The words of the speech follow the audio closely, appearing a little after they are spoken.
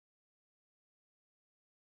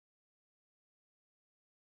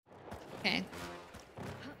Okay.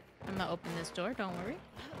 I'm gonna open this door, don't worry.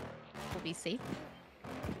 We'll be safe.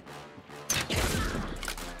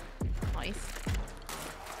 Nice.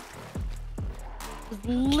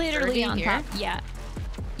 Literally on here? top. Yeah.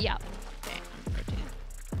 Yeah. Okay, I'm rotating.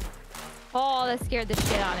 Oh, that scared the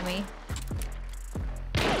shit out of me.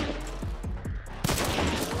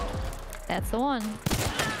 That's the one.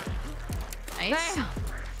 Nice. Bam.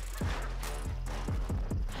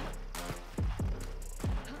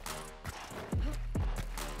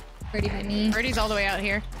 Birdie by me. Birdie's all the way out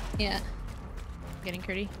here. Yeah. Getting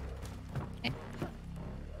Curdy. Okay.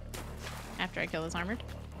 After I kill this armored.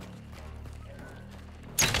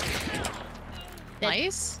 Dead.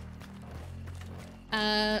 Nice.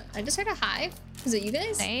 I just heard a hive. Is it you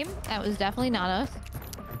guys? Same. That was definitely not us.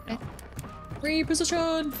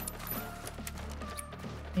 Reposition.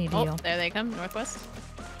 Need to Oh, heal. there they come, northwest.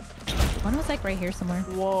 One was like right here somewhere.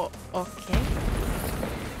 Whoa, okay.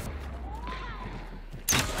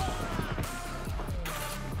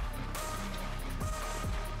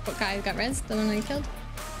 What guy got res? The one I killed?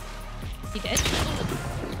 He did.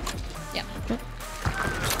 Yeah.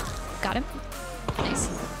 Got him. Nice.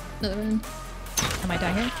 Another one. I might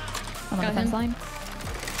die here. I'm on Got the fence him. line.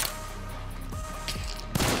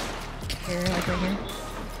 Here, like right here.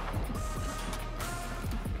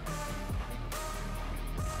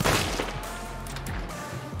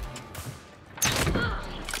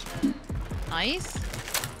 Nice.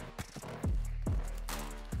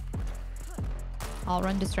 I'll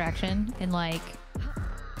run distraction and like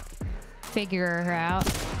figure her out,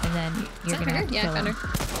 and then you're gonna have to Yeah, kill got her. her.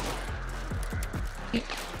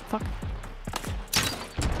 Fuck.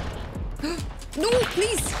 No,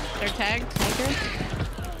 please. They're tagged. Tiger.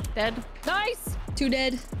 Dead. Nice. 2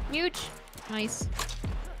 dead. Huge. Nice.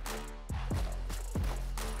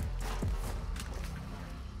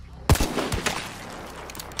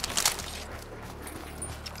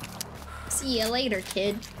 See you later,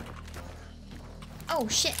 kid. Oh,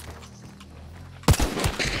 shit.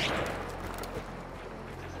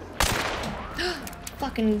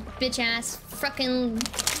 Fucking bitch ass. Fucking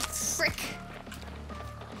frick.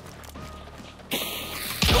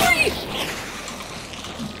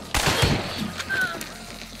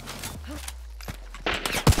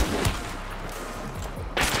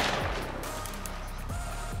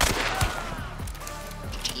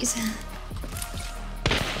 Jeez.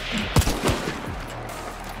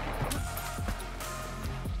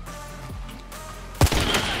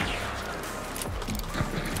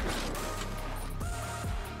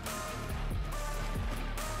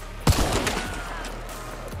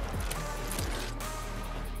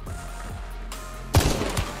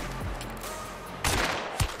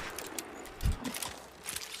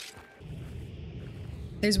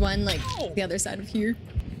 There's one, like, the other side of here.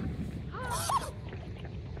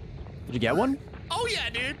 Did you get one? Oh yeah,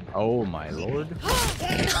 dude. Oh my lord.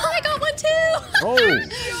 Oh, I got one too! Oh!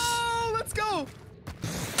 Yo, let's go.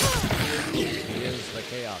 He is the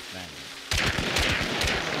chaos man.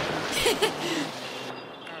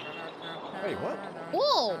 Wait, what?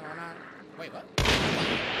 Whoa! Wait, what?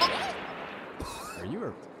 Are you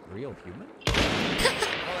a real human?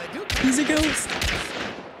 Well, I do. He's a ghost.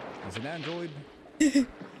 Is an android?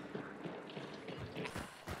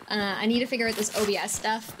 I need to figure out this OBS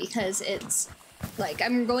stuff because it's like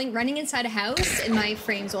I'm running inside a house and my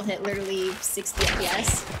frames will hit literally 60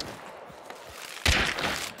 FPS.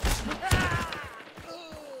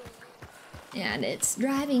 And it's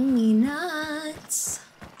driving me nuts.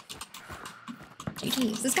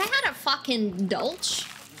 GG's. This guy had a fucking Dulch.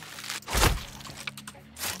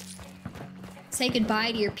 Say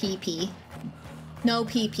goodbye to your PP. No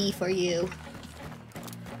PP for you.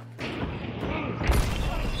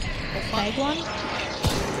 Tag one.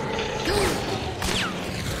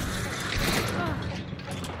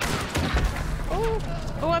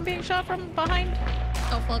 Oh, I'm being shot from behind.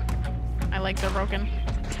 Oh fuck. I like they're broken.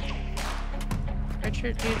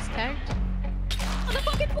 Richard dude's tagged. Oh, the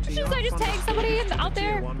fucking bushes! I just tagged somebody out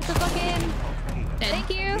there with the fucking. Thank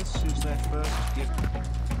you. This is their first gift.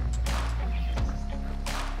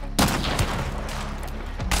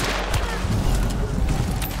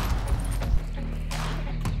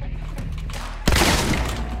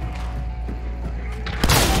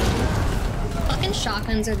 Fucking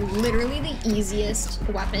shotguns are literally the easiest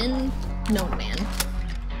weapon known, man.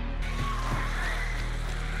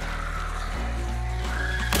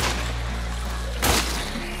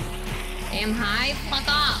 Damn high, fuck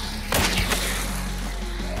off.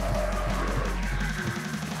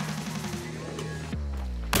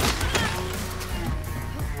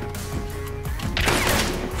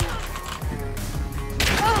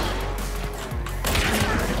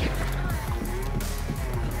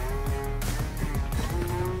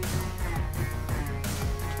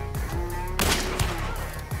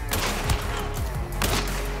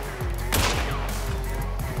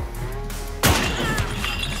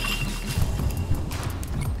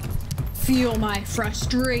 feel my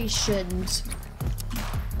frustrations.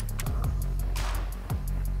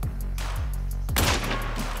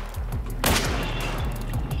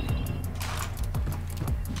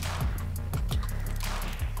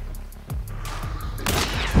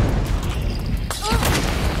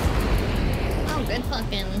 Oh, good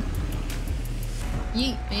fucking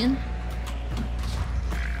yeet, man.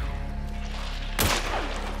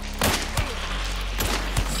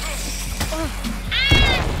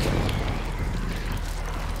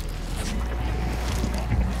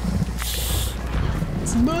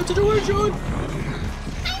 It's my situation.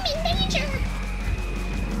 I'm in danger.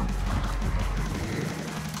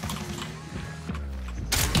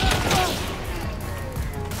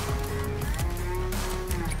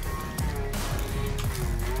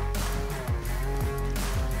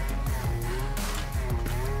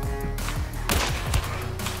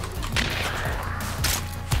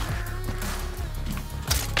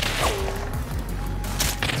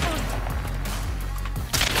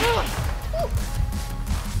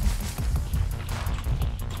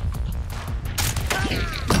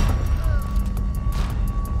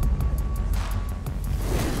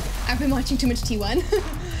 I've been watching too much T1.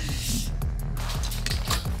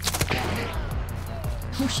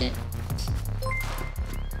 Oh shit.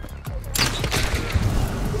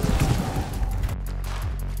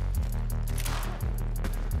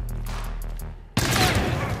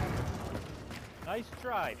 Nice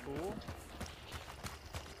try, fool.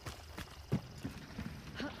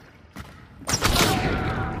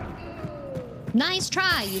 Nice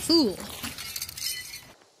try, you fool.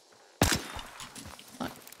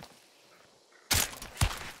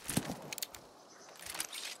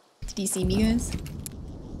 Did you see me, guys? The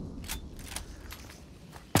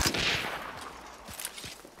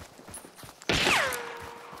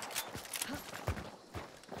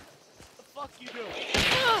fuck you doing?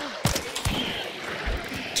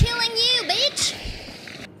 Killing you, bitch!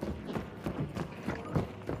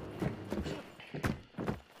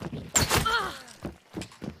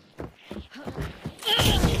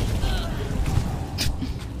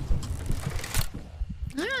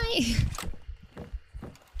 Alright.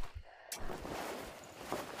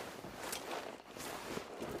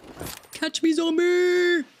 Catch me,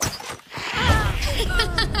 zombie!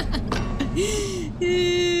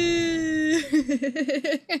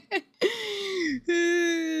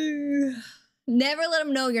 Never let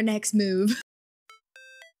them know your next move.